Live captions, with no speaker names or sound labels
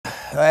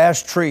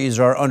Ash trees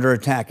are under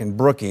attack in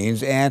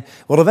Brookings and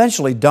will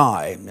eventually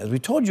die. As we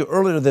told you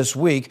earlier this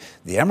week,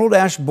 the emerald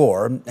ash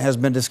borer has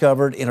been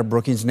discovered in a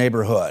Brookings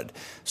neighborhood.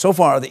 So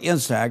far, the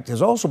insect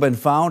has also been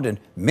found in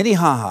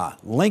Minnehaha,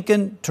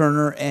 Lincoln,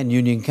 Turner, and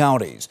Union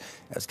counties.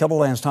 As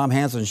KELOLAND's Tom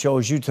Hansen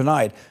shows you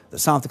tonight, the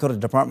South Dakota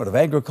Department of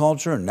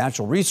Agriculture and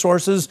Natural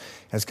Resources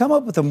has come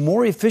up with a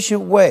more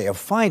efficient way of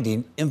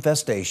finding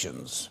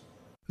infestations.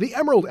 The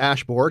emerald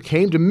ash borer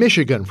came to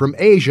Michigan from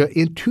Asia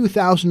in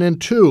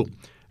 2002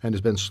 and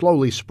has been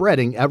slowly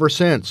spreading ever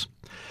since.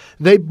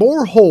 They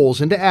bore holes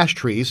into ash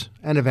trees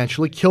and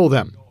eventually kill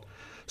them.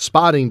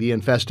 Spotting the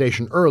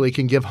infestation early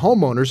can give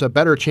homeowners a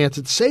better chance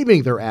at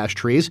saving their ash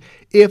trees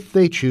if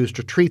they choose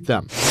to treat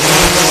them.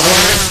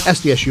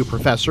 SDSU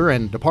professor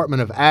and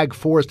Department of Ag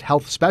Forest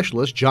Health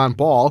Specialist John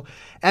Ball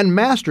and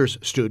master's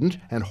student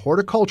and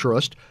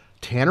horticulturist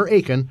Tanner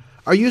Aiken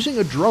are using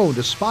a drone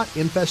to spot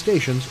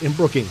infestations in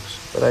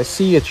Brookings. But I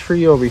see a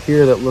tree over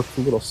here that looks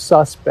a little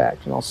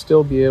suspect, and I'll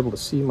still be able to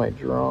see my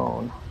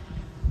drone.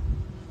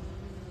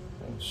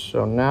 And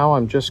so now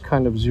I'm just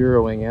kind of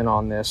zeroing in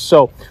on this.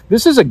 So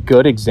this is a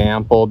good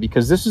example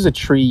because this is a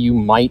tree you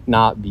might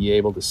not be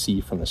able to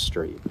see from the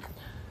street.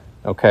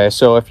 Okay,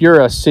 so if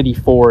you're a city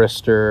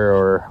forester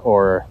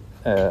or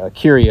a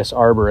curious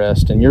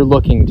arborist and you're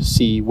looking to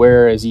see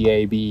where is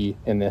EAB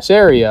in this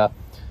area,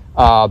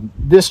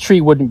 this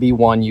tree wouldn't be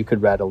one you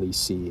could readily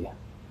see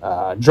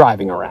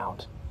driving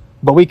around,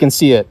 but we can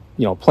see it,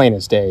 plain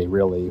as day,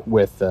 really,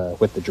 with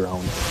the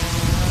drone.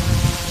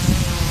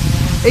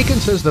 Aiken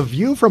says the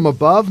view from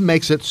above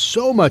makes it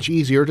so much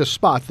easier to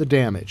spot the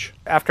damage.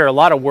 After a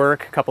lot of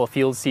work, a couple of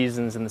field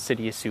seasons in the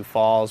city of Sioux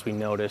Falls, we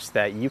noticed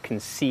that you can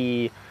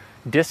see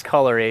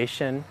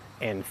discoloration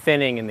and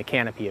thinning in the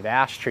canopy of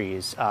ash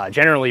trees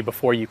generally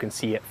before you can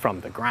see it from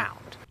the ground.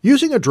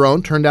 Using a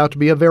drone turned out to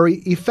be a very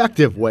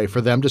effective way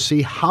for them to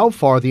see how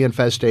far the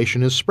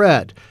infestation is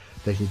spread.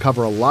 They can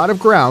cover a lot of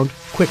ground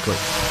quickly.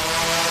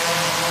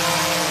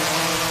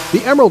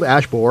 The emerald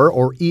ash borer,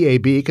 or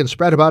EAB, can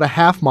spread about a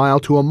half mile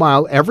to a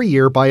mile every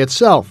year by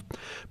itself.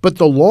 But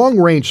the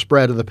long-range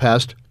spread of the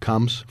pest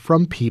comes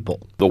from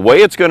people. The way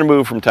it's going to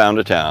move from town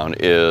to town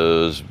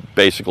is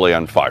basically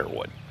on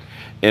firewood.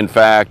 In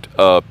fact,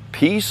 a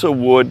piece of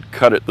wood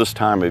cut at this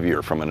time of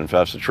year from an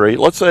infested tree,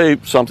 let's say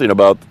something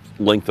about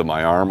length of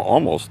my arm,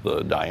 almost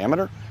the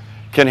diameter,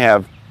 can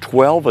have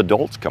 12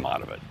 adults come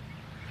out of it.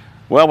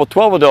 Well, with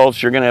 12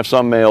 adults, you're going to have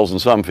some males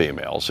and some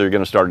females, so you're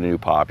going to start a new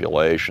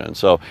population.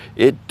 So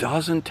it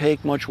doesn't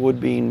take much wood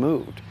being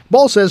moved.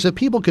 Ball says if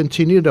people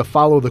continue to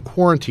follow the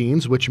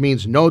quarantines, which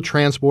means no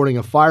transporting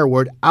of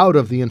firewood out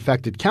of the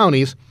infected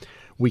counties,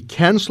 we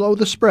can slow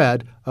the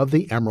spread of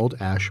the emerald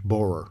ash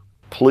borer.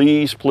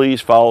 Please,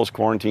 please follow those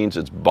quarantines.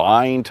 It's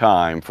buying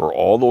time for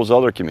all those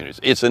other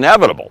communities. It's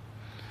inevitable.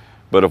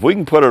 But if we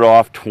can put it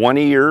off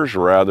 20 years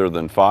rather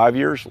than 5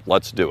 years,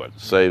 let's do it.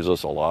 Saves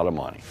us a lot of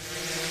money.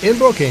 In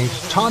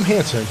Brookings, Tom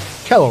Hansen,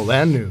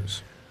 KELOLAND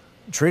News.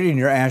 Treating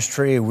your ash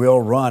tree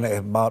will run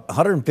about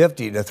 $150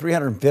 to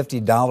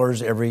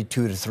 $350 every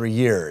 2 to 3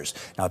 years.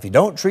 Now, if you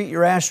don't treat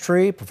your ash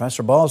tree,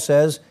 Professor Ball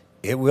says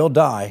it will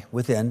die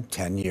within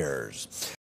 10 years.